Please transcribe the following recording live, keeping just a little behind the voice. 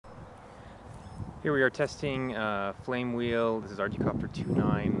Here we are testing flame wheel. This is copter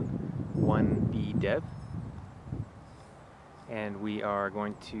 291B Dev. And we are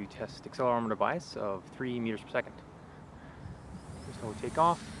going to test accelerometer bias of 3 meters per second. So we'll take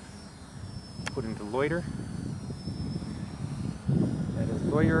off, put into loiter. That is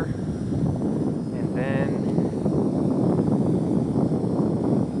loiter. And then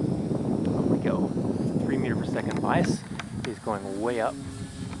up we go. 3 meter per second bias is going way up.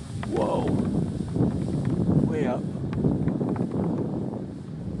 Whoa. Way up.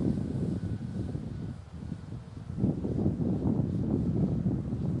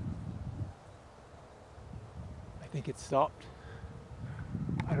 I think it stopped.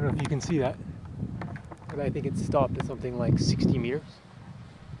 I don't know if you can see that, but I think it stopped at something like 60 meters.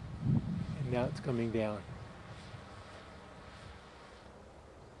 And now it's coming down.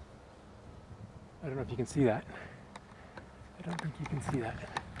 I don't know if you can see that. I don't think you can see that.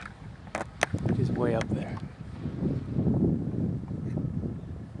 It is way up there.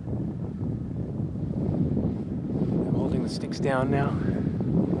 I'm holding the sticks down now.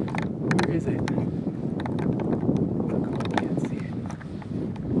 Where is it? How come I can't see it?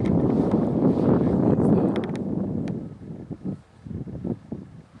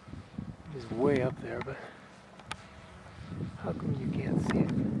 It is way up there, but how come you can't see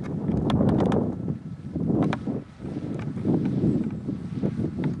it?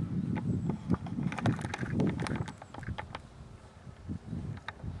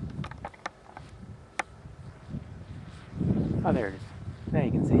 Oh, there it is. Now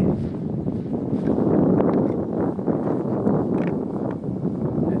you can see it.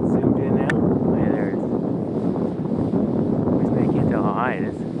 That's zoomed in now. Oh, yeah, there it is. I can't tell how high it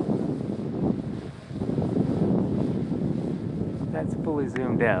is. That's fully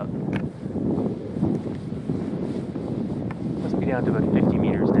zoomed out. Must be down to about 50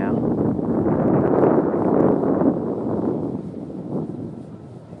 meters now.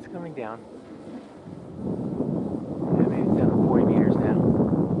 It's coming down. Maybe it's down to 40 meters now.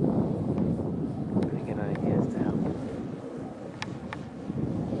 I'm gonna get an idea as to how.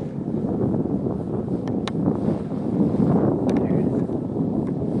 There it is.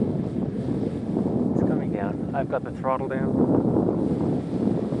 It's coming down. I've got the throttle down.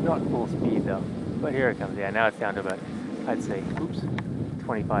 Not full speed though. But here it comes. Yeah, now it's down to about, I'd say,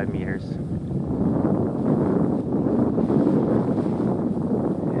 25 meters.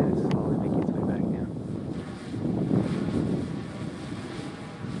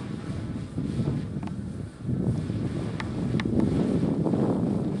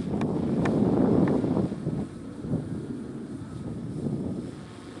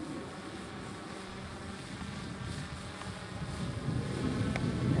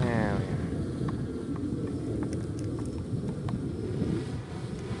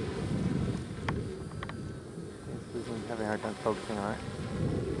 I'm having a hard time focusing on it.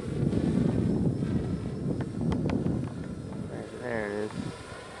 There it is.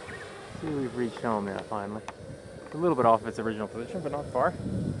 See, we've reached home now finally. It's a little bit off its original position, but not far.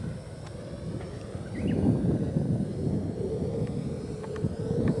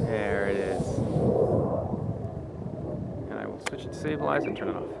 There it is. And I will switch it to stabilize and turn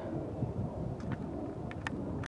it off.